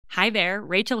Hi there,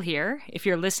 Rachel here. If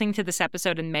you're listening to this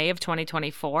episode in May of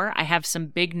 2024, I have some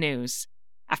big news.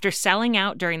 After selling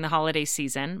out during the holiday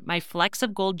season, my Flecks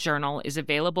of Gold journal is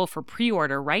available for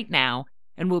pre-order right now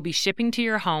and will be shipping to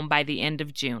your home by the end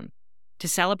of June. To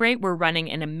celebrate, we're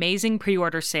running an amazing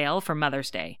pre-order sale for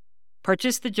Mother's Day.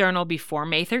 Purchase the journal before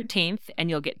May 13th and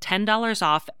you'll get $10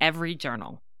 off every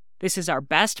journal. This is our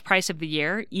best price of the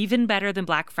year, even better than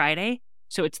Black Friday,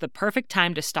 so it's the perfect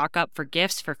time to stock up for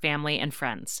gifts for family and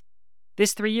friends.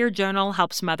 This 3-year journal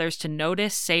helps mothers to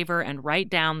notice, savor, and write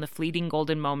down the fleeting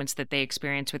golden moments that they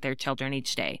experience with their children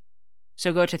each day.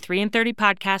 So go to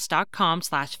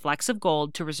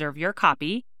 3in30podcast.com/flecksofgold to reserve your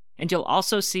copy, and you'll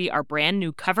also see our brand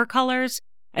new cover colors,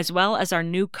 as well as our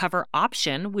new cover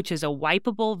option, which is a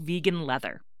wipeable vegan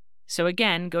leather. So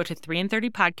again, go to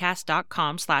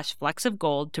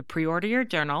 3in30podcast.com/flecksofgold to pre-order your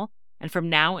journal, and from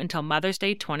now until Mother's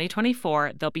Day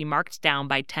 2024, they'll be marked down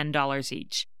by $10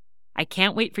 each. I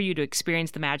can't wait for you to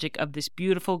experience the magic of this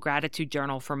beautiful gratitude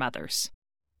journal for mothers.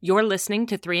 You're listening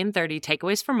to 3 in 30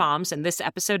 Takeaways for Moms, and this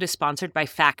episode is sponsored by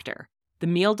Factor, the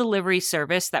meal delivery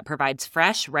service that provides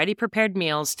fresh, ready-prepared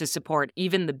meals to support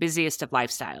even the busiest of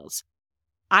lifestyles.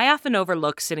 I often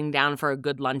overlook sitting down for a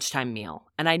good lunchtime meal,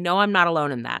 and I know I'm not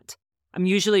alone in that. I'm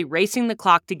usually racing the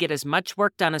clock to get as much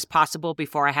work done as possible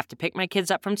before I have to pick my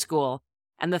kids up from school,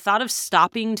 and the thought of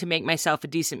stopping to make myself a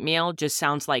decent meal just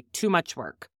sounds like too much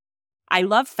work. I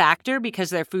love Factor because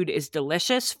their food is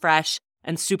delicious, fresh,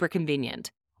 and super convenient.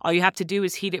 All you have to do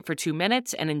is heat it for 2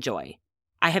 minutes and enjoy.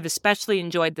 I have especially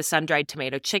enjoyed the sun-dried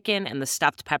tomato chicken and the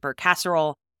stuffed pepper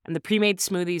casserole, and the pre-made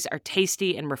smoothies are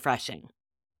tasty and refreshing.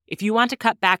 If you want to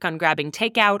cut back on grabbing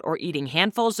takeout or eating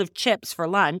handfuls of chips for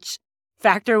lunch,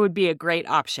 Factor would be a great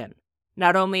option.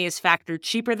 Not only is Factor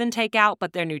cheaper than takeout,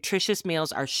 but their nutritious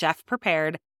meals are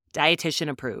chef-prepared,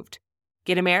 dietitian-approved.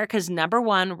 Get America's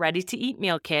 #1 ready-to-eat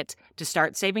meal kit to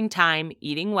start saving time,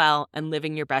 eating well, and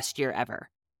living your best year ever.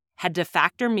 Head to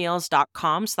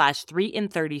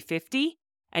factormeals.com/3in3050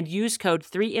 and use code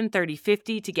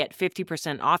 3in3050 to get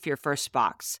 50% off your first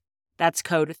box. That's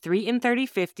code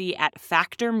 3in3050 at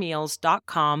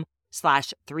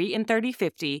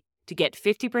factormeals.com/3in3050 to get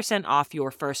 50% off your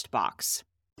first box.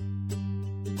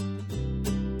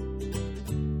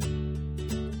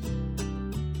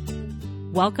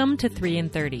 Welcome to 3 in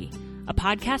 30, a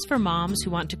podcast for moms who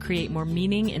want to create more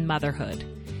meaning in motherhood.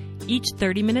 Each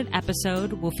 30-minute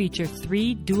episode will feature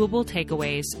 3 doable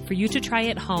takeaways for you to try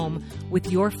at home with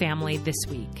your family this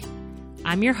week.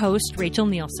 I'm your host, Rachel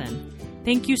Nielsen.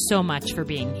 Thank you so much for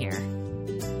being here.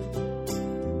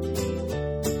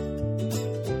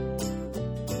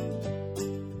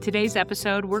 Today's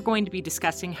episode, we're going to be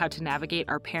discussing how to navigate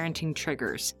our parenting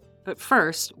triggers. But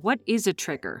first, what is a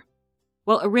trigger?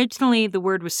 Well, originally, the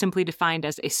word was simply defined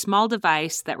as a small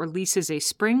device that releases a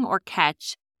spring or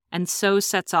catch and so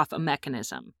sets off a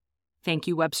mechanism. Thank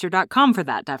you, Webster.com, for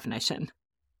that definition.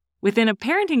 Within a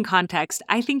parenting context,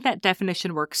 I think that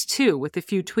definition works too, with a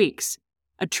few tweaks.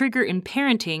 A trigger in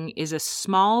parenting is a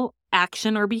small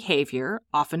action or behavior,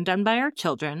 often done by our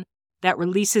children, that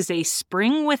releases a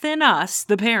spring within us,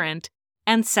 the parent,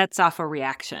 and sets off a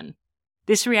reaction.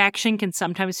 This reaction can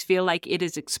sometimes feel like it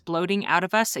is exploding out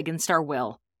of us against our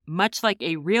will, much like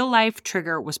a real-life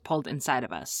trigger was pulled inside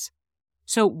of us.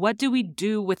 So what do we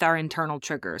do with our internal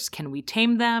triggers? Can we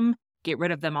tame them, get rid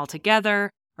of them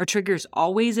altogether? Are triggers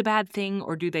always a bad thing,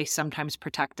 or do they sometimes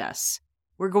protect us?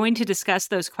 We're going to discuss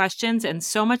those questions and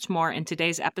so much more in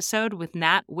today's episode with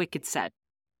Nat Vikitsreth.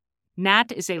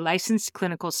 Nat is a licensed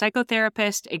clinical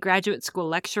psychotherapist, a graduate school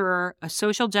lecturer, a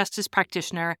social justice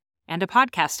practitioner, and a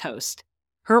podcast host.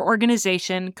 Her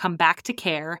organization, Come Back to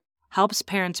Care, helps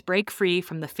parents break free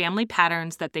from the family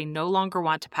patterns that they no longer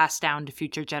want to pass down to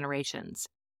future generations.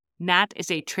 Nat is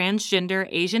a transgender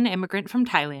Asian immigrant from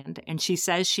Thailand, and she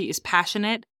says she is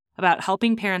passionate about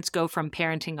helping parents go from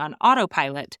parenting on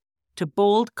autopilot to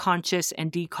bold, conscious,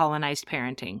 and decolonized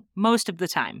parenting, most of the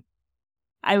time.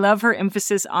 I love her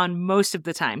emphasis on most of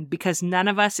the time because none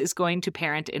of us is going to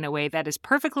parent in a way that is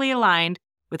perfectly aligned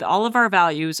with all of our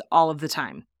values all of the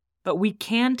time. But we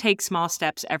can take small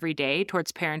steps every day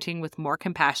towards parenting with more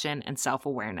compassion and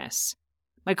self-awareness.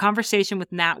 My conversation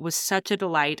with Nat was such a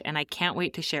delight, and I can't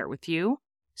wait to share it with you.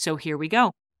 So here we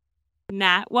go.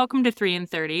 Nat, welcome to 3 in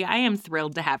 30. I am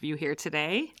thrilled to have you here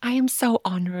today. I am so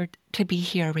honored to be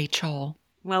here, Rachel.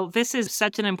 Well, this is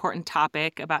such an important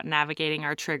topic about navigating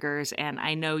our triggers, and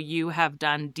I know you have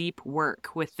done deep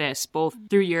work with this, both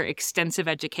through your extensive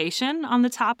education on the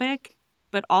topic,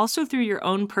 but also through your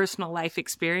own personal life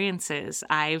experiences.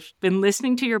 I've been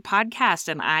listening to your podcast,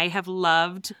 and I have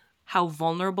loved how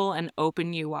vulnerable and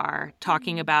open you are,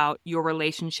 talking about your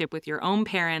relationship with your own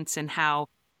parents and how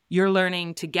you're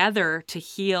learning together to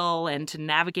heal and to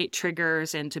navigate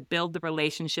triggers and to build the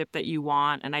relationship that you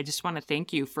want. And I just want to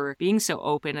thank you for being so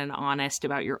open and honest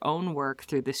about your own work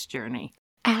through this journey.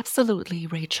 Absolutely,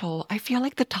 Rachel. I feel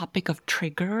like the topic of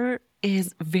trigger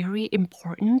is very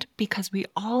important because we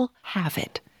all have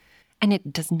it and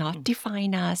it does not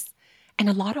define us. And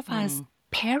a lot of us,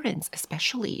 parents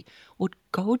especially, would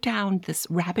go down this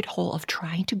rabbit hole of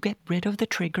trying to get rid of the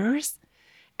triggers.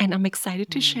 And I'm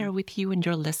excited to share with you and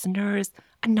your listeners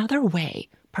another way,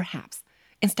 perhaps.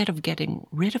 Instead of getting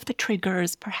rid of the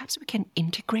triggers, perhaps we can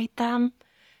integrate them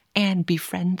and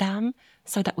befriend them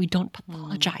so that we don't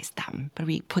pathologize them, but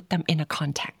we put them in a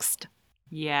context.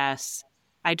 Yes,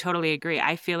 I totally agree.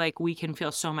 I feel like we can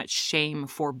feel so much shame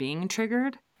for being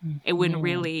triggered, when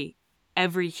really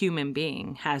every human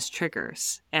being has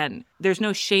triggers. And there's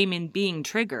no shame in being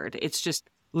triggered. It's just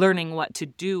learning what to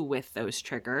do with those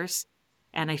triggers.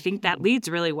 And I think that leads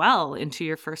really well into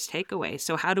your first takeaway.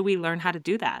 So how do we learn how to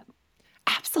do that?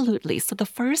 Absolutely. So the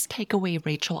first takeaway,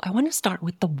 Rachel, I want to start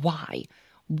with the why.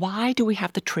 Why do we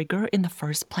have the trigger in the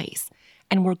first place?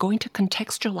 And we're going to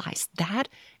contextualize that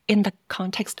in the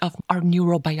context of our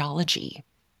neurobiology.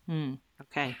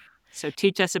 Okay. So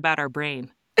teach us about our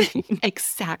brain.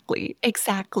 Exactly.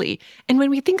 And when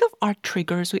we think of our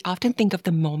triggers, we often think of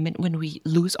the moment when we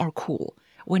lose our cool,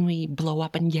 when we blow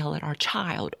up and yell at our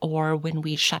child, or when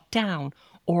we shut down,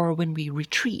 or when we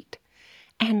retreat.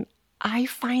 And I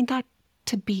find that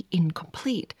to be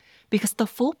incomplete because the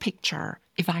full picture,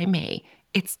 if I may,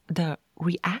 it's the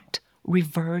react,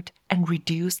 revert, and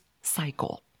reduce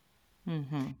cycle.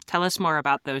 Tell us more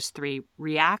about those three: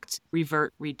 react,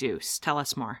 revert, reduce. Tell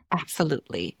us more.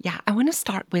 Absolutely. Yeah. I want to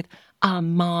start with a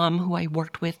mom who I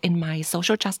worked with in my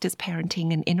social justice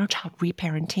parenting and inner child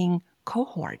reparenting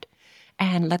cohort.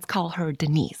 And let's call her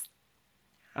Denise.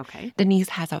 Okay. Denise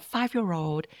has a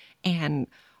 5-year-old, and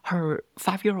her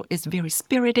 5-year-old is very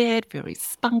spirited, very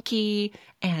spunky,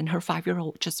 and her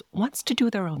 5-year-old just wants to do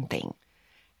their own thing.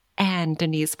 And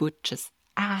Denise would just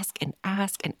ask and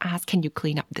ask and ask, can you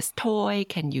clean up this toy?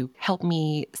 Can you help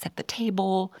me set the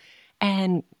table?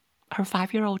 And her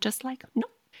 5-year-old just like, no.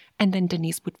 And then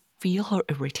Denise would feel her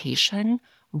irritation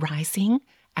rising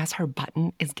as her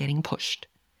button is getting pushed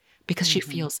because she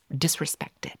feels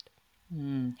disrespected.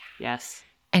 Yes.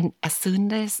 And as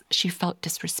soon as she felt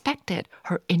disrespected,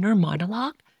 her inner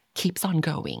monologue keeps on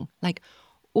going. Like,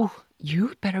 oh,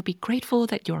 you better be grateful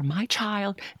that you're my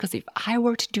child, because if I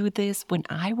were to do this when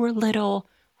I were little,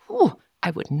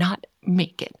 I would not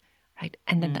make it, right?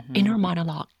 And then the inner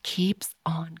monologue keeps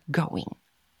on going.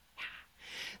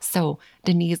 So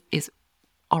Denise is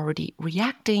already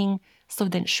reacting. So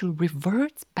then she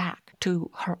reverts back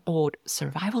to her old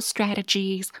survival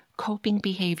strategies, coping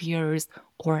behaviors,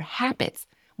 or habits,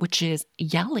 which is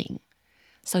yelling.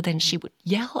 So then she would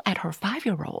yell at her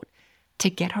 5-year-old to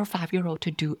get her 5-year-old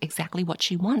to do exactly what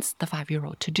she wants the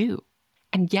 5-year-old to do.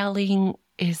 And yelling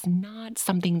is not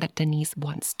something that Denise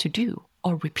wants to do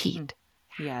or repeat.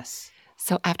 Yes.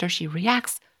 So after she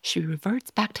reacts, she reverts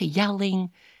back to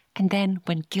yelling. And then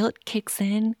when guilt kicks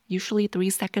in, usually 3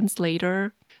 seconds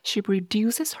later, she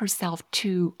reduces herself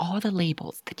to all the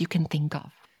labels that you can think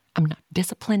of. I'm not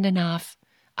disciplined enough.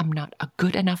 I'm not a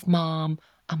good enough mom.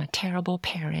 I'm a terrible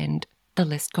parent. The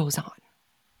list goes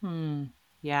on.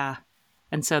 Yeah.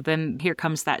 And so then here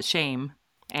comes that shame.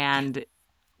 And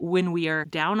when we are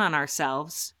down on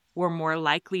ourselves, we're more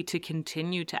likely to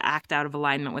continue to act out of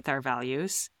alignment with our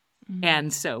values.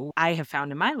 And so I have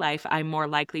found in my life, I'm more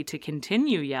likely to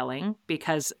continue yelling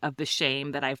because of the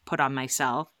shame that I've put on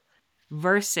myself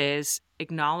versus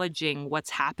acknowledging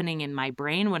what's happening in my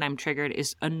brain when I'm triggered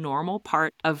is a normal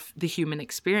part of the human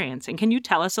experience. And can you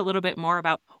tell us a little bit more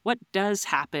about what does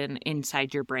happen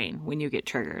inside your brain when you get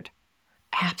triggered?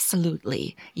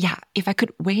 Absolutely. Yeah. If I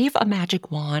could wave a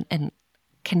magic wand and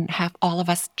can have all of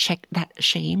us check that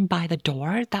shame by the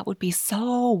door, that would be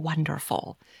so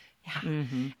wonderful. Yeah.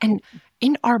 And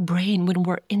in our brain, when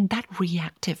we're in that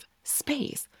reactive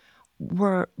space,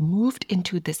 we're moved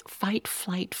into this fight,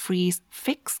 flight, freeze,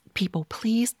 fix, people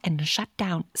please, and shut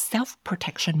down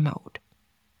self-protection mode.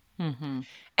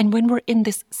 And when we're in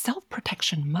this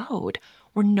self-protection mode,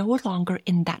 we're no longer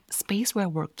in that space where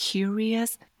we're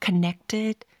curious,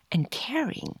 connected, and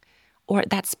caring, or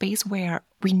that space where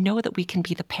we know that we can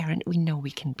be the parent we know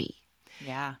we can be.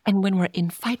 Yeah. And when we're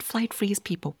in fight, flight, freeze,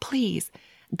 people please,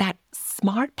 that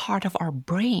smart part of our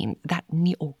brain, that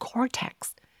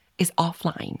neocortex, is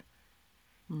offline.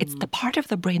 It's the part of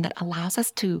the brain that allows us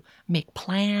to make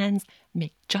plans,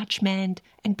 make judgment,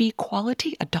 and be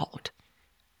quality adult.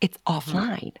 It's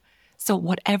offline. So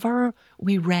whatever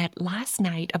we read last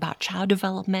night about child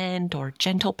development or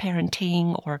gentle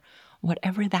parenting or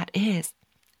whatever that is,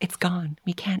 it's gone.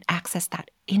 We can't access that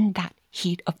in that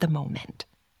heat of the moment.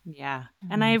 Yeah.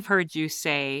 And I've heard you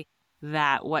say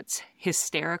that what's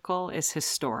hysterical is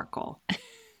historical.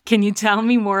 Can you tell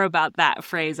me more about that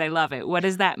phrase? I love it. What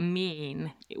does that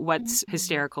mean? What's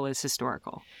hysterical is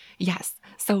historical. Yes.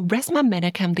 So Resmaa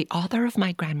Menakem, the author of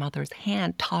My Grandmother's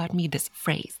Hand, taught me this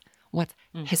phrase. What's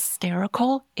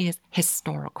hysterical is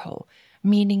historical,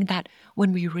 meaning that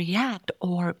when we react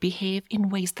or behave in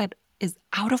ways that is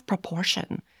out of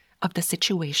proportion of the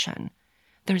situation,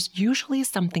 there's usually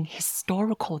something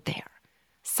historical there,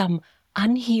 some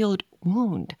unhealed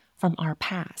wound from our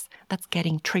past that's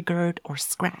getting triggered or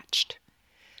scratched.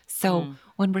 So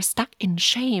when we're stuck in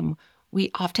shame,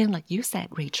 we often, like you said,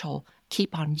 Rachel,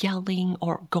 keep on yelling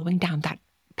or going down that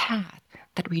path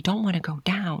that we don't want to go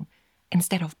down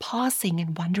instead of pausing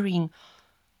and wondering,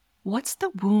 what's the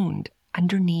wound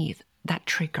underneath that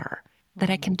trigger that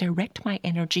I can direct my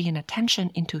energy and attention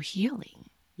into healing?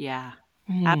 Yeah,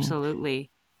 absolutely.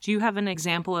 Do you have an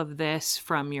example of this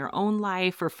from your own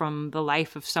life or from the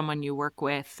life of someone you work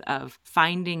with of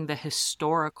finding the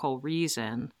historical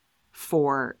reason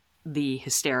for the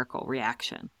hysterical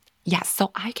reaction? Yes,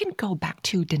 so I can go back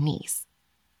to Denise.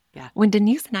 Yeah. When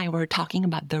Denise and I were talking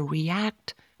about the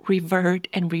react, revert,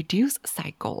 and reduce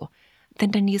cycle,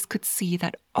 then Denise could see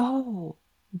that, oh,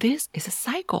 this is a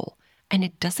cycle, and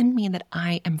it doesn't mean that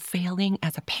I am failing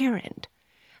as a parent.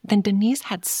 Then Denise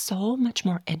had so much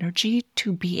more energy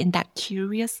to be in that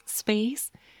curious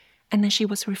space. And then she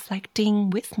was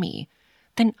reflecting with me.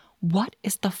 Then what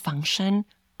is the function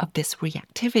of this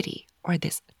reactivity or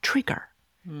this trigger?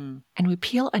 And we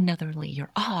peel another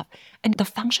layer off. And the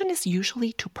function is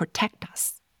usually to protect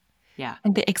us. Yeah.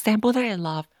 And the example that I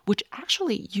love, which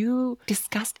actually you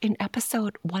discussed in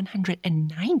episode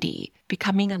 190,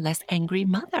 Becoming a Less Angry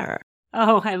Mother.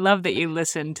 Oh, I love that you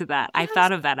listened to that. Yes. I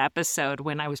thought of that episode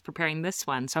when I was preparing this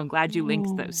one, so I'm glad you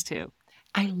linked those two.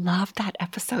 I love that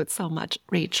episode so much,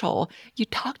 Rachel. You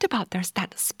talked about there's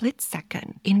that split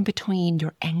second in between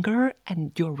your anger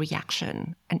and your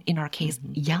reaction, and in our case,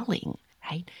 yelling,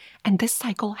 right? And this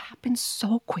cycle happens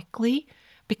so quickly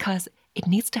because it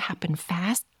needs to happen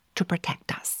fast to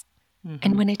protect us.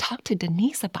 And when I talked to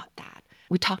Denise about that,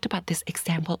 we talked about this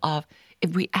example of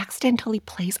if we accidentally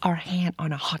place our hand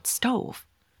on a hot stove,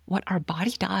 what our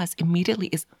body does immediately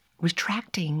is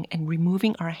retracting and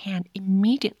removing our hand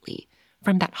immediately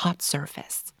from that hot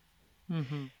surface.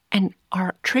 And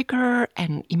our trigger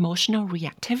and emotional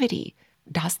reactivity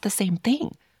does the same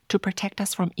thing to protect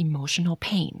us from emotional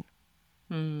pain.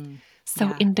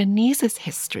 So in Denise's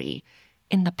history,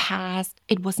 in the past,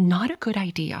 it was not a good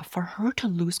idea for her to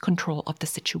lose control of the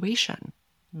situation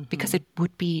because it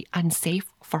would be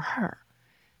unsafe for her.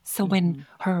 So when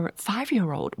her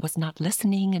 5-year-old was not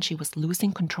listening and she was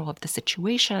losing control of the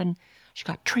situation, she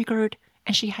got triggered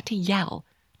and she had to yell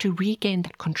to regain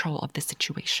that control of the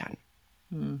situation.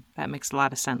 That makes a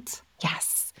lot of sense.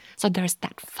 Yes. So there's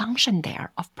that function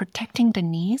there of protecting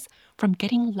Denise from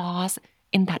getting lost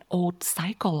in that old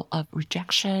cycle of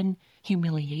rejection,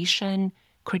 humiliation,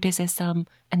 criticism,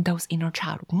 and those inner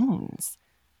child wounds.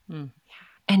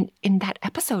 And in that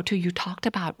episode too, you talked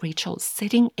about Rachel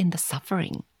sitting in the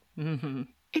suffering.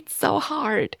 It's so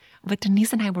hard. But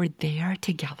Denise and I were there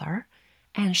together,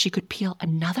 and she could peel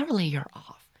another layer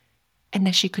off. And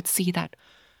then she could see that,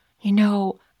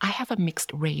 I have a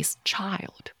mixed race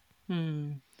child.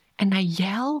 And I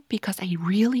yell because I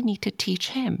really need to teach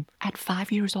him at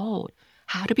 5 years old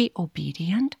how to be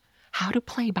obedient, how to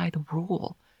play by the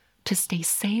rule, to stay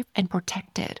safe and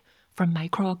protected from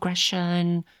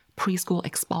microaggression, preschool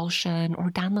expulsion, or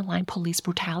down the line police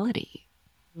brutality.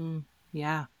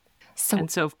 Yeah.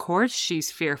 So of course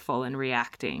she's fearful and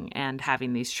reacting and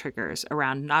having these triggers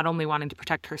around not only wanting to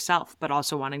protect herself, but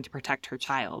also wanting to protect her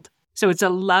child. So it's a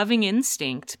loving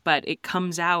instinct, but it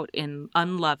comes out in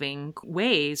unloving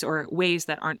ways or ways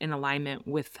that aren't in alignment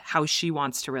with how she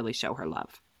wants to really show her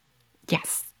love.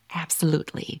 Yes,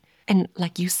 absolutely. And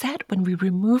like you said, when we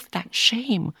remove that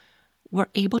shame, we're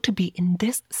able to be in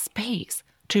this space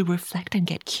to reflect and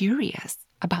get curious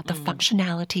about the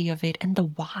functionality of it and the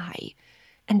why.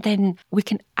 And then we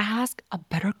can ask a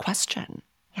better question.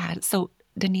 Yeah. So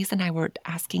Denise and I were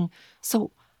asking,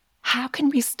 so how can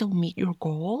we still meet your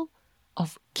goal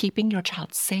of keeping your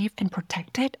child safe and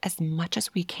protected as much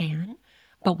as we can,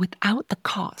 but without the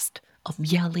cost of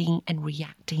yelling and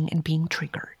reacting and being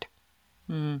triggered?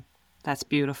 That's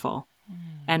beautiful.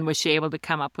 And was she able to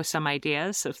come up with some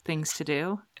ideas of things to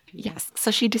do? Yes.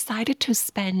 So she decided to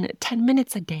spend 10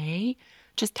 minutes a day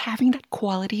just having that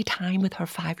quality time with her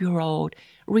 5-year-old,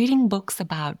 reading books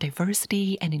about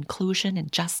diversity and inclusion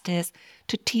and justice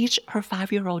to teach her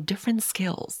 5-year-old different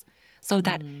skills so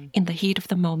that in the heat of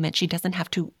the moment, she doesn't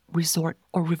have to resort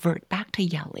or revert back to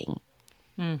yelling.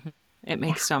 It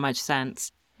makes so much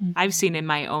sense. I've seen in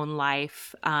my own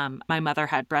life, my mother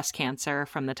had breast cancer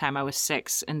from the time I was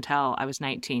 6 until I was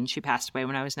 19. She passed away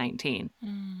when I was 19.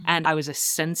 And I was a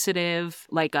sensitive,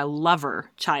 like a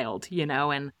lover child,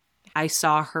 and I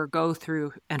saw her go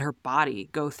through and her body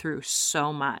go through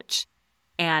so much.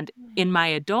 And in my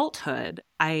adulthood,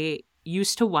 I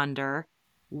used to wonder,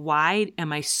 why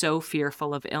am I so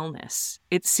fearful of illness?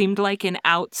 It seemed like an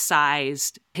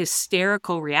outsized,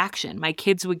 hysterical reaction. My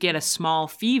kids would get a small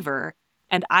fever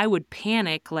and I would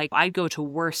panic, like I'd go to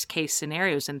worst case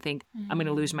scenarios and think, I'm going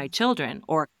to lose my children.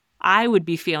 Or I would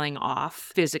be feeling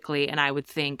off physically and I would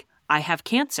think, I have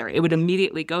cancer. It would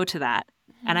immediately go to that.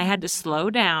 And I had to slow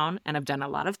down, and I've done a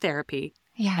lot of therapy,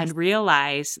 and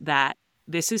realize that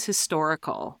this is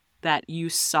historical, that you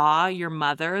saw your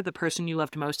mother, the person you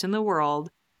loved most in the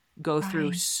world, go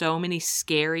through so many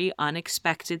scary,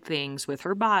 unexpected things with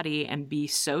her body and be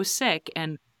so sick.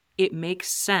 And it makes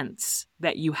sense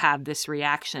that you have this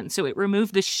reaction. So it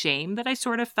removed the shame that I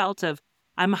sort of felt of,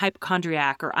 I'm a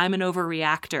hypochondriac or I'm an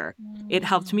overreactor. It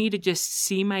helped me to just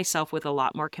see myself with a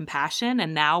lot more compassion.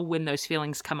 And now when those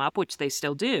feelings come up, which they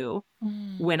still do,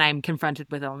 when I'm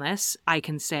confronted with illness, I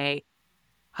can say,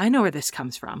 I know where this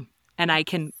comes from. And I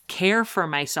can care for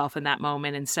myself in that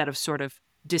moment instead of sort of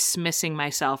dismissing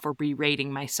myself or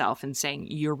berating myself and saying,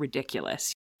 you're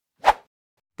ridiculous.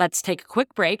 Let's take a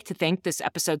quick break to thank this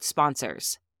episode's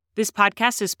sponsors. This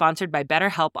podcast is sponsored by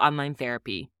BetterHelp Online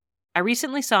Therapy. I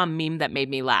recently saw a meme that made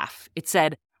me laugh. It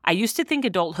said, I used to think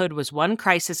adulthood was one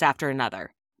crisis after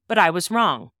another, but I was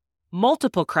wrong.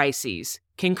 Multiple crises,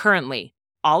 concurrently,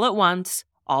 all at once,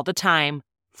 all the time,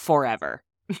 forever.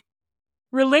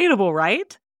 Relatable,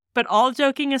 right? But all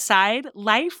joking aside,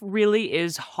 life really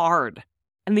is hard.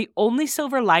 And the only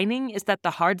silver lining is that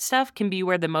the hard stuff can be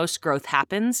where the most growth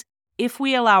happens if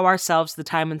we allow ourselves the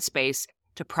time and space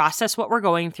to process what we're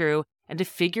going through and to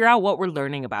figure out what we're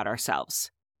learning about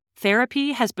ourselves.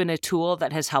 Therapy has been a tool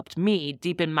that has helped me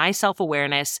deepen my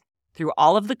self-awareness through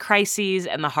all of the crises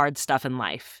and the hard stuff in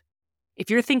life.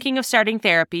 If you're thinking of starting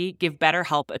therapy, give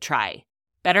BetterHelp a try.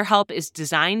 BetterHelp is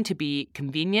designed to be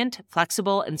convenient,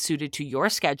 flexible, and suited to your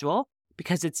schedule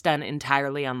because it's done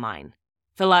entirely online.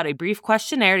 Fill out a brief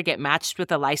questionnaire to get matched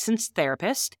with a licensed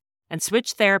therapist and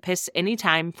switch therapists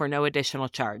anytime for no additional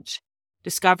charge.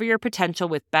 Discover your potential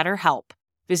with BetterHelp.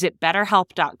 Visit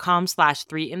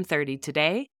betterhelp.com/3in30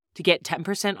 today to get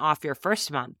 10% off your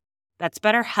first month. That's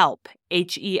BetterHelp,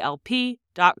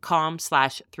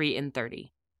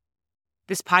 HELP.com/3in30.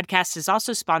 This podcast is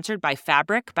also sponsored by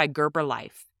Fabric by Gerber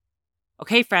Life.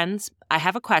 Okay, friends, I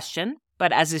have a question,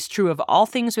 but as is true of all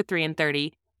things with 3 in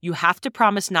 30, you have to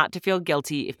promise not to feel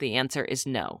guilty if the answer is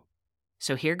no.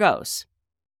 So here goes.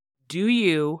 Do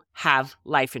you have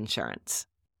life insurance?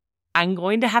 I'm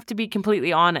going to have to be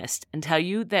completely honest and tell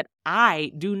you that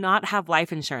I do not have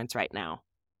life insurance right now.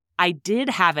 I did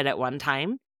have it at one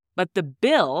time, but the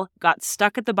bill got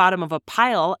stuck at the bottom of a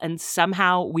pile and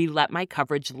somehow we let my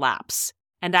coverage lapse.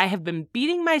 And I have been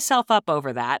beating myself up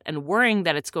over that and worrying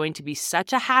that it's going to be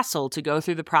such a hassle to go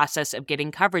through the process of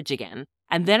getting coverage again.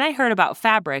 And then I heard about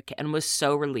Fabric and was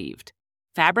so relieved.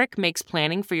 Fabric makes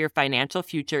planning for your financial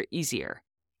future easier.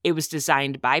 It was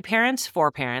designed by parents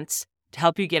for parents to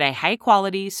help you get a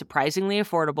high-quality, surprisingly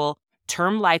affordable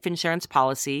term life insurance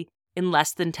policy in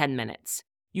less than 10 minutes.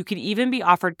 You could even be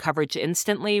offered coverage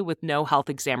instantly with no health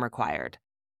exam required.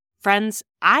 Friends,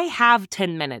 I have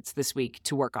 10 minutes this week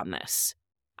to work on this.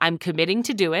 I'm committing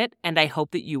to do it, and I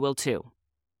hope that you will too.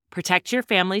 Protect your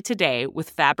family today with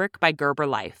Fabric by Gerber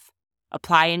Life.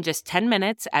 Apply in just 10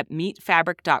 minutes at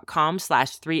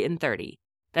meetfabric.com/3in30.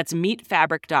 That's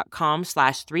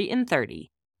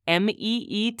meetfabric.com/3in30.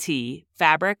 MEET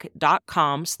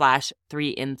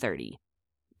fabric.com/3in30.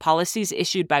 Policies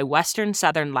issued by Western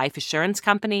Southern Life Assurance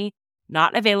Company,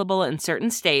 not available in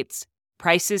certain states,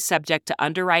 prices subject to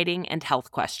underwriting and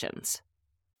health questions.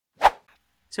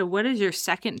 So what is your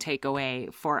second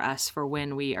takeaway for us for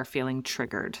when we are feeling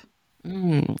triggered?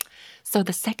 So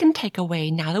the second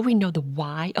takeaway, now that we know the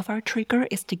why of our trigger,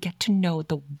 is to get to know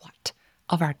the what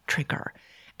of our trigger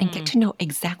and get to know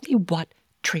exactly what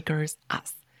triggers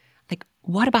us. Like,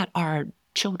 what about our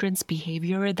children's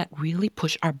behavior that really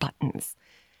push our buttons?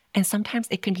 And sometimes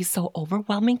it can be so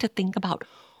overwhelming to think about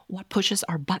what pushes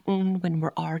our button when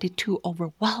we're already too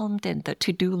overwhelmed and the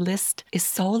to-do list is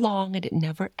so long and it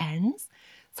never ends.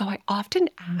 So I often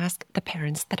ask the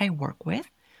parents that I work with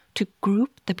to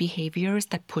group the behaviors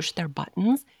that push their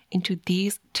buttons into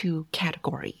these two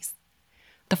categories.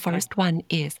 The first one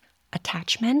is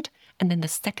attachment, and then the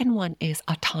second one is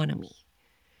autonomy.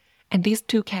 And these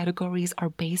two categories are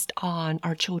based on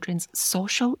our children's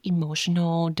social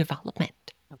emotional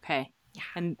development. Okay. Yeah.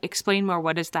 And explain more,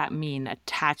 what does that mean,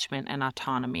 attachment and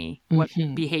autonomy? What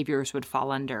behaviors would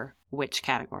fall under which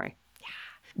category?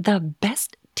 The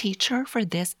best teacher for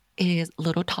this is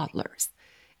little toddlers.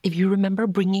 If you remember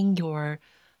bringing your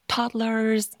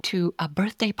toddlers to a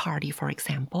birthday party, for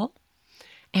example,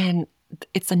 and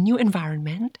it's a new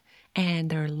environment, and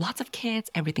there are lots of kids,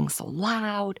 everything's so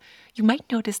loud, you might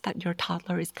notice that your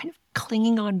toddler is kind of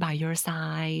clinging on by your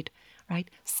side, right?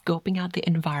 Scoping out the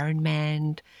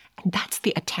environment. And that's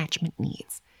the attachment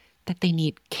needs, that they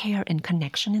need care and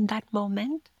connection in that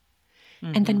moment.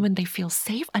 And then when they feel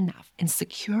safe enough and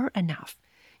secure enough,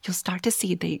 you'll start to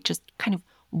see they just kind of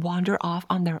wander off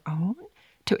on their own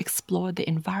to explore the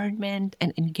environment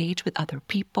and engage with other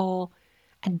people.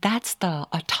 And that's the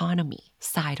autonomy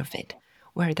side of it,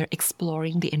 where they're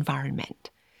exploring the environment.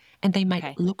 And they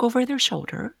might look over their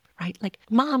shoulder, right? Like,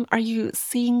 Mom, are you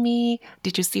seeing me?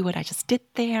 Did you see what I just did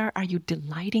there? Are you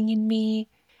delighting in me?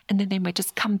 And then they might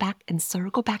just come back and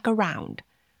circle back around,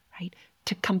 right?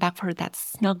 To come back for that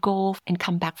snuggle and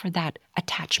come back for that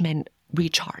attachment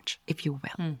recharge, if you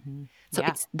will. So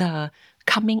it's the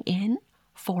coming in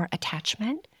for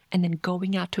attachment and then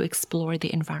going out to explore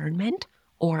the environment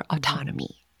or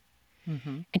autonomy.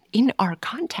 And in our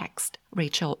context,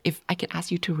 Rachel, if I can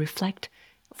ask you to reflect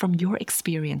from your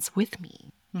experience with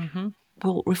me,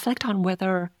 we'll reflect on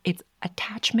whether it's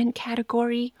attachment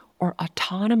category or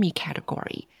autonomy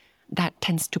category that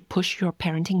tends to push your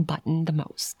parenting button the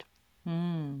most.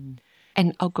 And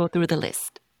I'll go through the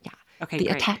list. Okay, the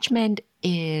great. Attachment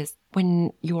is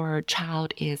when your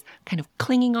child is kind of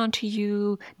clinging onto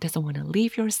you, doesn't want to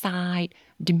leave your side,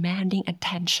 demanding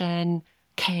attention,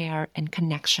 care, and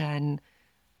connection.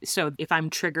 So if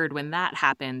I'm triggered when that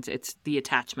happens, it's the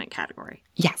attachment category.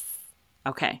 Yes.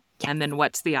 Okay. Yes. And then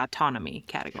what's the autonomy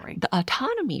category? The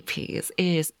autonomy piece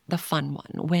is the fun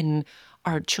one, when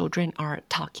our children are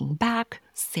talking back,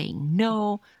 saying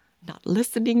no, not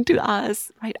listening to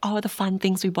us, right? All the fun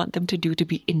things we want them to do to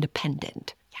be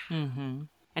independent. And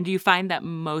do you find that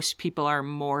most people are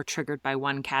more triggered by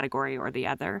one category or the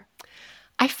other?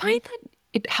 I find that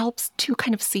it helps to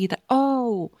kind of see that,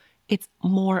 oh, it's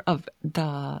more of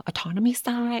the autonomy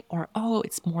side, or, oh,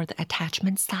 it's more the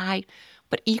attachment side.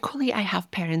 But equally, I have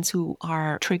parents who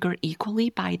are triggered equally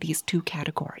by these two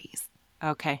categories.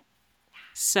 Okay.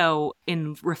 So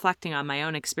in reflecting on my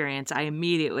own experience, I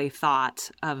immediately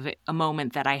thought of a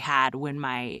moment that I had when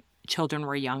my children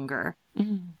were younger,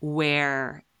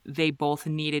 where they both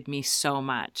needed me so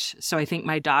much. So I think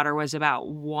my daughter was about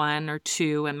 1 or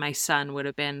 2 and my son would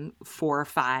have been 4 or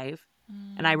 5.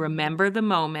 And I remember the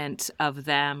moment of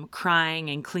them crying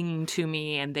and clinging to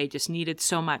me, and they just needed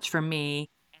so much from me.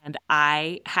 And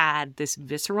I had this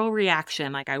visceral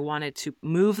reaction, like I wanted to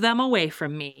move them away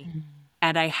from me.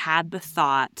 And I had the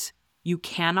thought, you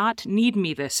cannot need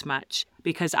me this much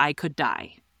because I could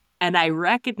die. And I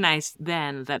recognized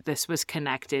then that this was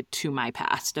connected to my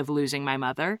past of losing my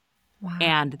mother. Wow.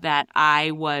 And that I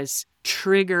was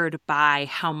triggered by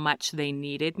how much they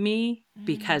needed me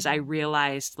because I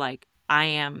realized, like, I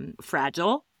am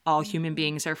fragile. All human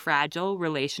beings are fragile.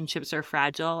 Relationships are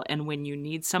fragile. And when you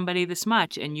need somebody this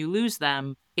much and you lose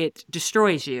them, it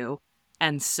destroys you.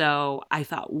 And so I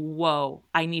thought, whoa,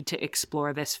 I need to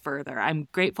explore this further. I'm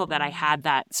grateful that I had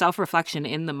that self-reflection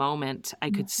in the moment.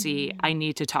 I could see I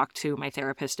need to talk to my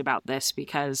therapist about this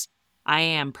because I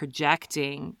am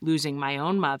projecting losing my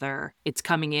own mother. It's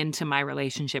coming into my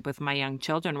relationship with my young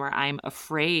children where I'm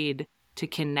afraid to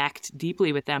connect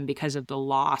deeply with them because of the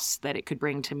loss that it could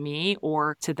bring to me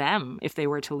or to them if they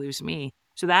were to lose me.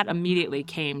 So that immediately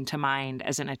came to mind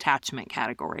as an attachment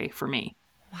category for me.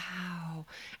 Wow.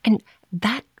 And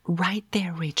that right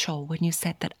there, Rachel, when you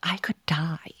said that I could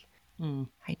die,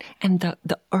 right? And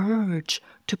the urge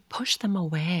to push them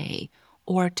away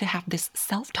or to have this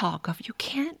self-talk of you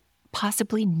can't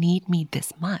possibly need me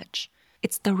this much.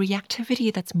 It's the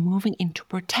reactivity that's moving in to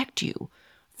protect you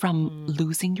from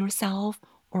losing yourself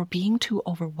or being too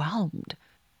overwhelmed.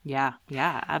 Yeah,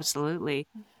 absolutely.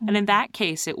 And in that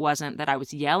case, it wasn't that I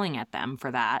was yelling at them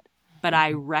for that, but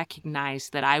I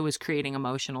recognized that I was creating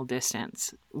emotional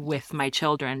distance with my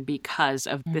children because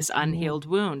of this unhealed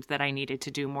wound that I needed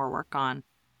to do more work on.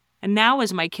 And now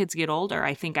as my kids get older,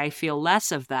 I think I feel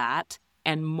less of that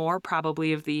and more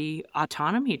probably of the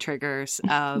autonomy triggers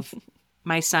of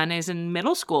my son is in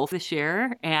middle school this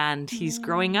year and he's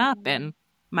growing up and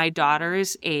My daughter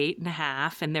is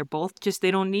 8.5, and they're both just,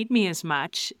 they don't need me as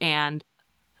much. And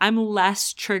I'm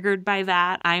less triggered by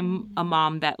that. I'm a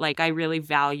mom that like I really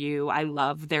value, I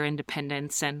love their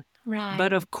independence. But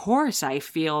Right. of course I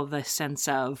feel the sense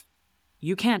of,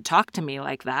 you can't talk to me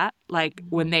like that. Like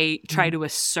when they try to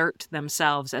assert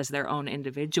themselves as their own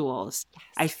individuals,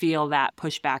 I Yes. feel that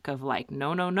pushback of like,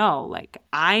 no, no, no, like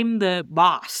I'm the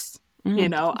boss,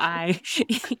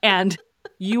 Mm. and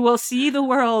you will see the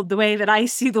world the way that I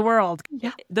see the world.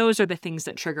 Yeah. Those are the things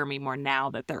that trigger me more now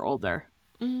that they're older.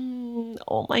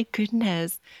 Oh my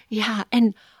goodness. Yeah.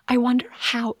 And I wonder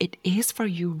how it is for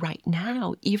you right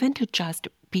now, even to just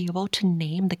be able to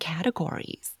name the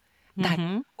categories that,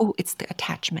 Mm-hmm. oh, it's the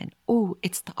attachment. Oh,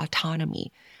 it's the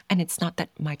autonomy. And it's not that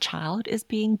my child is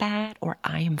being bad or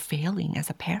I am failing as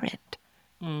a parent.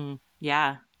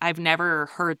 Yeah. I've never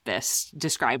heard this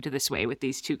described this way with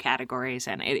these two categories.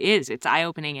 And it's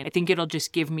eye-opening. And I think it'll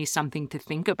just give me something to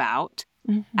think about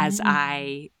as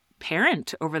I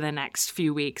parent over the next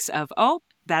few weeks of, oh,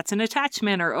 that's an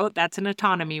attachment, or, oh, that's an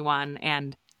autonomy one.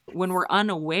 And when we're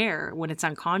unaware, when it's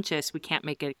unconscious, we can't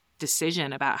make a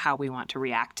decision about how we want to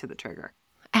react to the trigger.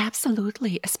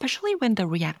 Absolutely, especially when the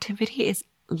reactivity is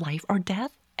life or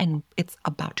death and it's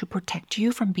about to protect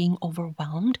you from being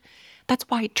overwhelmed. That's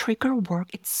why trigger work,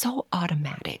 it's so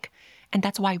automatic. And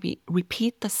that's why we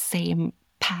repeat the same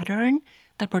pattern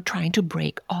that we're trying to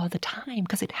break all the time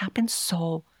because it happens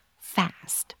so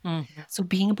fast. So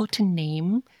being able to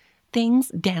name things,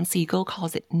 Dan Siegel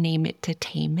calls it name it to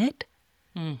tame it,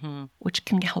 which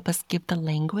can help us give the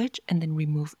language and then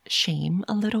remove shame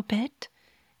a little bit.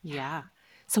 Yeah.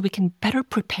 So we can better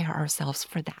prepare ourselves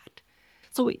for that.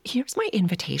 So here's my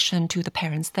invitation to the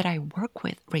parents that I work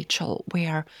with, Rachel,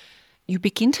 where you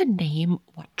begin to name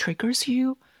what triggers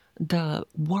you, the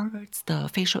words, the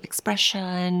facial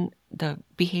expression, the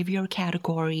behavior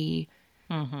category,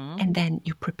 and then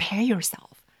you prepare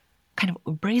yourself, kind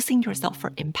of bracing yourself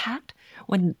for impact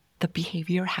when the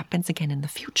behavior happens again in the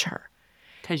future.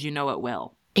 Because you know it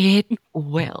will. It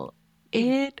will.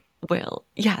 It will.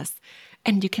 Yes.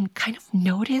 And you can kind of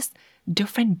notice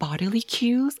different bodily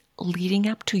cues leading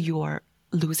up to your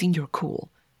losing your cool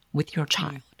with your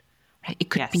child, right? It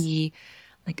could Yes. be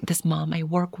like this mom I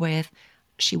work with,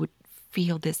 she would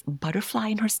feel this butterfly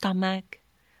in her stomach,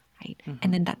 right?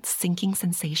 And then that sinking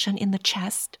sensation in the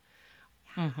chest.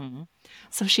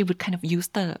 So she would kind of use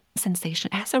the sensation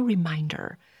as a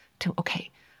reminder to, okay,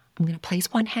 I'm going to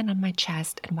place one hand on my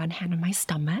chest and one hand on my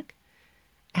stomach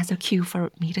as a cue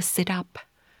for me to sit up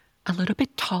a little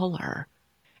bit taller.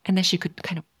 And then she could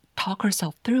kind of talk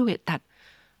herself through it that,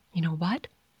 you know what?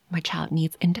 My child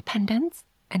needs independence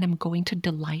and I'm going to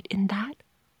delight in that.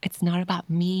 It's not about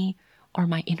me or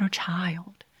my inner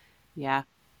child. Yeah.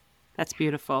 That's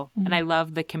beautiful. And I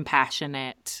love the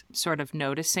compassionate sort of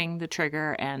noticing the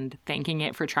trigger and thanking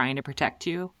it for trying to protect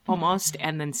you almost,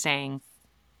 and then saying,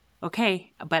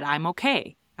 okay, but I'm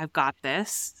okay. I've got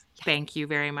this. Thank you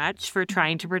very much for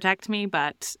trying to protect me,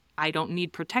 but I don't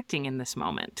need protecting in this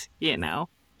moment,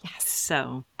 Yes.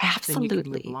 So then you can move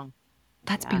Absolutely. along.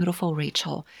 That's Yeah. beautiful,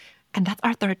 Rachel. And that's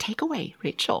our third takeaway,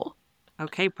 Rachel.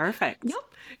 Okay, perfect.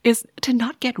 Is to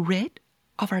not get rid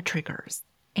of our triggers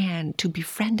and to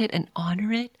befriend it and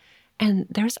honor it. And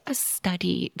there's a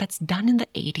study that's done in the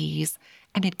 80s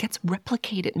and it gets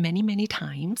replicated many, many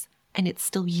times and it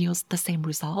still yields the same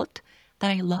result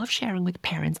that I love sharing with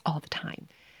parents all the time,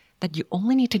 that you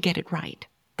only need to get it right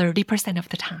 30% of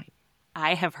the time.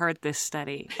 I have heard this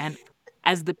study, and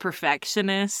as the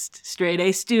perfectionist, straight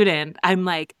A student, I'm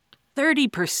like,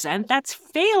 30%? That's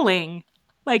failing.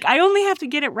 Like, I only have to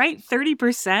get it right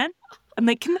 30%? I'm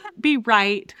like, can that be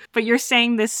right? But you're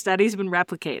saying this study's been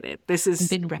replicated. This has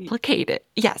Been replicated.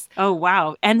 Yes. Oh,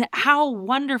 wow. And how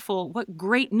wonderful. What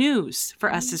great news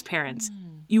for us as parents.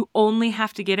 You only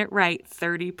have to get it right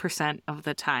 30% of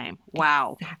the time.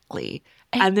 Wow. Exactly.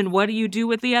 And then what do you do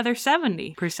with the other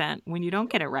 70% when you don't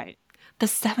get it right? The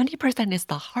 70% is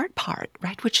the hard part,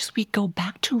 right? Which is we go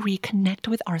back to reconnect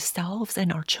with ourselves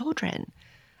and our children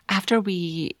after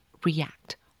we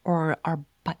react or our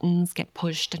buttons get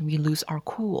pushed and we lose our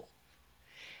cool.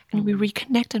 And we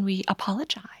reconnect and we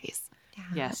apologize.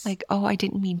 Yes. Like, oh, I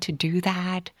didn't mean to do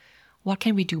that. What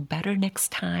can we do better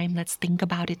next time? Let's think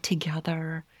about it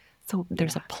together. So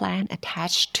there's a plan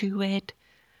attached to it.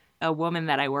 A woman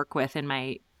that I work with in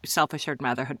my self-assured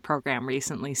motherhood program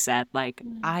recently said, like,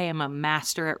 I am a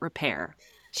master at repair.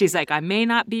 She's like, I may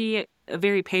not be a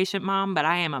very patient mom, but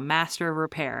I am a master of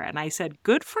repair. And I said,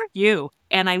 good for you.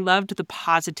 And I loved the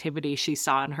positivity she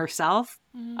saw in herself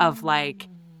of like,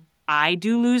 I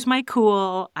do lose my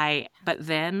cool. But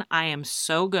then I am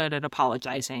so good at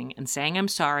apologizing and saying I'm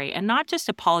sorry, and not just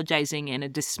apologizing in a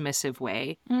dismissive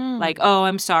way, like, oh,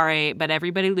 I'm sorry, but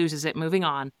everybody loses it, moving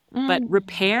on. But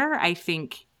repair, I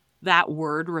think that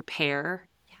word repair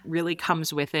really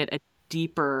comes with it a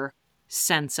deeper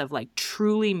sense of like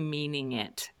truly meaning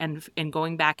it and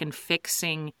going back and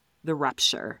fixing the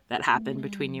rupture that happened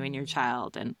between you and your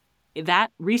child. And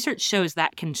that research shows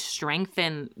that can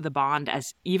strengthen the bond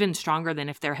as even stronger than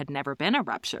if there had never been a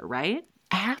rupture, right?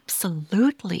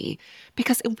 Absolutely.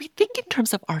 Because if we think in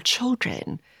terms of our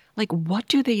children, like what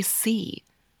do they see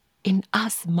in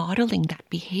us modeling that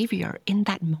behavior in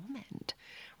that moment,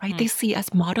 right? They see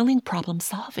us modeling problem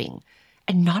solving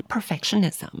and not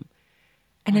perfectionism.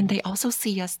 And then they also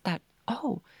see us that,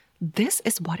 oh, this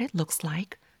is what it looks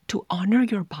like to honor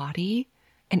your body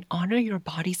and honor your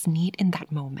body's need in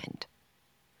that moment.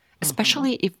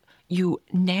 Especially if you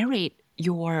narrate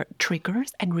your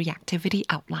triggers and reactivity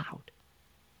out loud.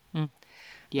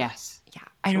 Yes. Yeah.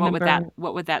 I remember.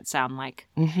 What would that sound like?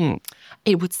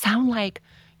 It would sound like,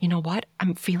 you know what?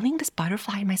 I'm feeling this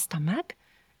butterfly in my stomach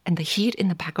and the heat in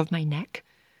the back of my neck,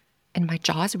 and my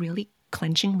jaw is really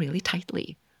clenching really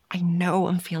tightly. I know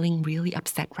I'm feeling really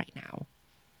upset right now.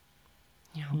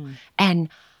 You know? And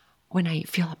when I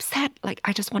feel upset, like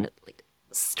I just want to like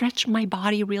stretch my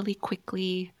body really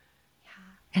quickly.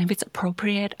 And if it's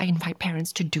appropriate, I invite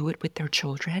parents to do it with their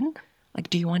children. Like,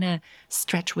 do you want to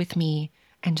stretch with me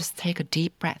and just take a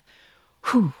deep breath?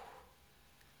 Whew.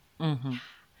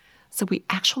 So we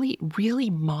actually really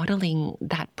modeling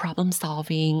that problem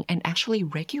solving and actually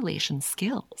regulation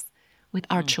skills with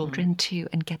our children too,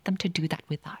 and get them to do that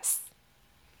with us.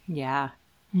 Yeah.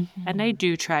 And I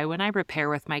do try, when I repair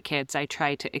with my kids, I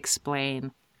try to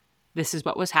explain, this is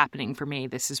what was happening for me.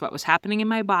 This is what was happening in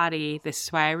my body. This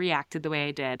is why I reacted the way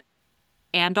I did.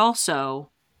 And also,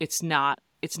 it's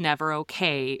never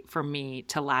okay for me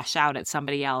to lash out at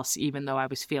somebody else, even though I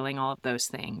was feeling all of those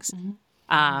things.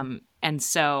 And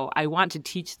so I want to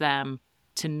teach them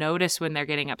to notice when they're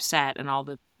getting upset and all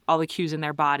the cues in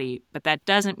their body, but that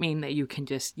doesn't mean that you can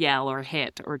just yell or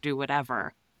hit or do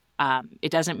whatever.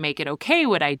 It doesn't make it okay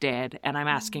what I did, and I'm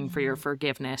asking for your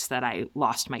forgiveness that I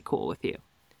lost my cool with you.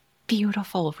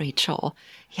 Beautiful, Rachel.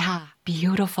 Yeah,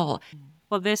 beautiful.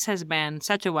 Well, this has been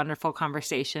such a wonderful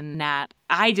conversation, Nat.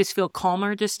 I just feel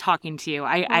calmer just talking to you.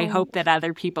 I hope that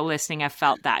other people listening have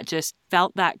felt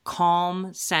that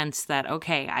calm sense that,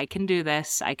 okay, I can do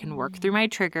this. I can work through my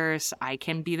triggers. I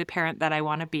can be the parent that I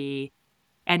want to be.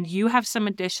 And you have some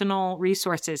additional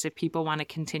resources if people want to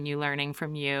continue learning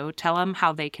from you. Tell them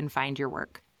how they can find your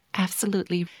work.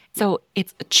 Absolutely. So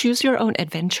it's choose your own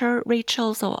adventure,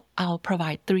 Rachel. So I'll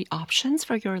provide 3 options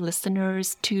for your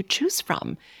listeners to choose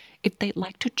from. If they'd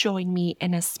like to join me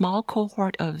in a small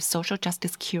cohort of social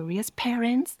justice curious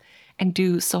parents and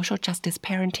do social justice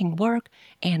parenting work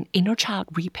and inner child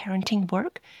reparenting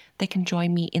work, they can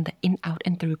join me in the In, Out,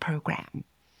 and Through program.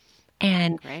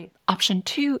 And option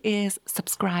 2 is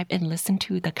subscribe and listen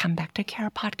to the Come Back to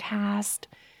Care podcast.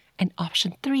 And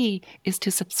option 3 is to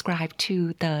subscribe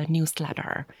to the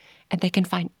newsletter. And they can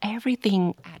find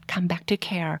everything at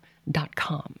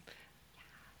comebacktocare.com.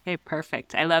 Okay,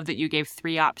 perfect. I love that you gave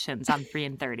 3 options on 3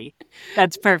 and 30.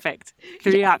 That's perfect.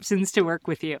 3 options to work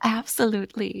with you.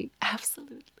 Absolutely.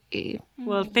 Absolutely.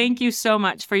 Well, thank you so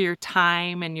much for your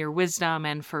time and your wisdom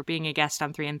and for being a guest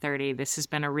on 3 and 30. This has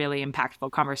been a really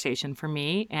impactful conversation for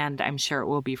me, and I'm sure it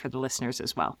will be for the listeners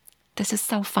as well. This is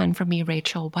so fun for me,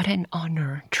 Rachel. What an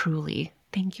honor, truly.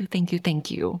 Thank you, thank you, thank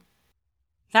you.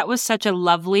 That was such a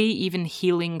lovely, even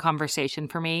healing conversation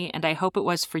for me, and I hope it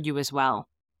was for you as well.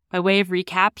 By way of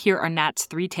recap, here are Nat's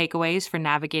 3 takeaways for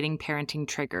navigating parenting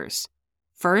triggers.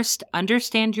 First,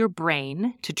 understand your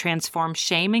brain to transform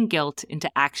shame and guilt into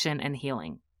action and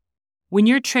healing. When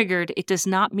you're triggered, it does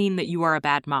not mean that you are a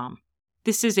bad mom.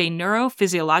 This is a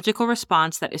neurophysiological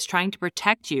response that is trying to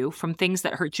protect you from things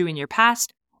that hurt you in your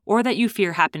past or that you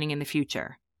fear happening in the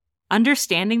future.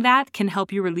 Understanding that can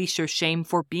help you release your shame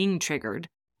for being triggered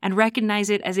and recognize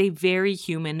it as a very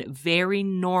human, very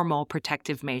normal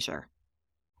protective measure.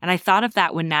 And I thought of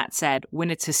that when Nat said, when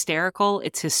it's hysterical,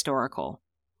 it's historical.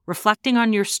 Reflecting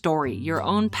on your story, your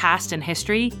own past and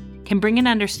history, can bring an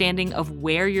understanding of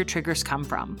where your triggers come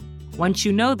from. Once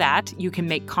you know that, you can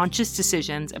make conscious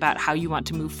decisions about how you want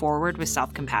to move forward with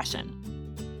self-compassion.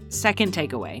 Second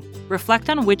takeaway, reflect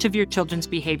on which of your children's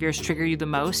behaviors trigger you the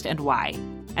most and why,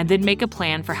 and then make a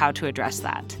plan for how to address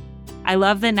that. I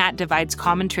love that Nat divides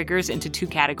common triggers into 2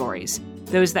 categories,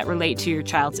 those that relate to your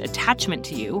child's attachment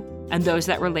to you, and those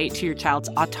that relate to your child's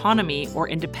autonomy or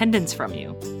independence from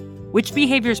you. Which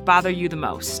behaviors bother you the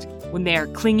most? When they are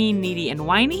clingy, needy, and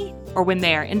whiny, or when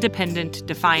they are independent,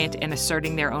 defiant, and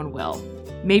asserting their own will.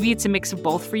 Maybe it's a mix of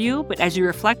both for you, but as you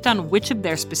reflect on which of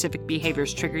their specific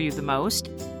behaviors trigger you the most,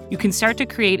 you can start to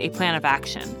create a plan of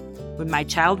action. When my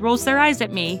child rolls their eyes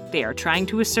at me, they are trying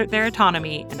to assert their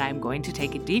autonomy, and I am going to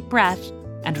take a deep breath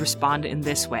and respond in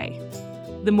this way.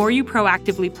 The more you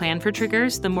proactively plan for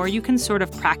triggers, the more you can sort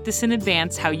of practice in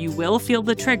advance how you will feel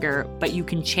the trigger, but you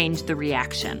can change the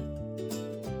reaction.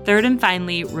 Third and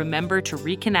finally, remember to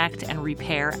reconnect and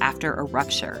repair after a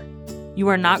rupture. You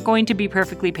are not going to be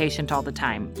perfectly patient all the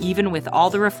time, even with all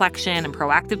the reflection and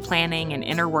proactive planning and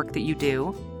inner work that you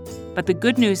do. But the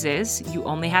good news is, you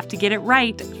only have to get it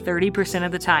right 30%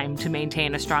 of the time to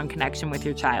maintain a strong connection with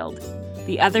your child.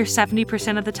 The other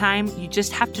 70% of the time, you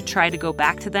just have to try to go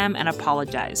back to them and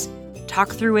apologize. Talk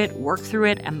through it, work through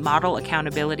it, and model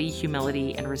accountability,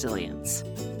 humility, and resilience.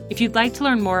 If you'd like to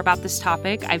learn more about this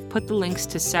topic, I've put the links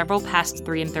to several past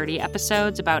 3 in 30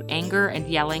 episodes about anger and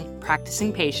yelling,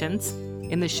 practicing patience,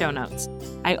 in the show notes.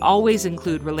 I always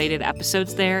include related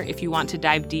episodes there if you want to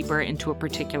dive deeper into a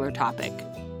particular topic.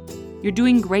 You're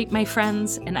doing great, my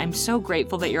friends, and I'm so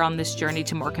grateful that you're on this journey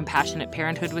to more compassionate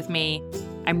parenthood with me.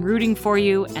 I'm rooting for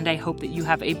you, and I hope that you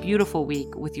have a beautiful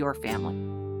week with your family.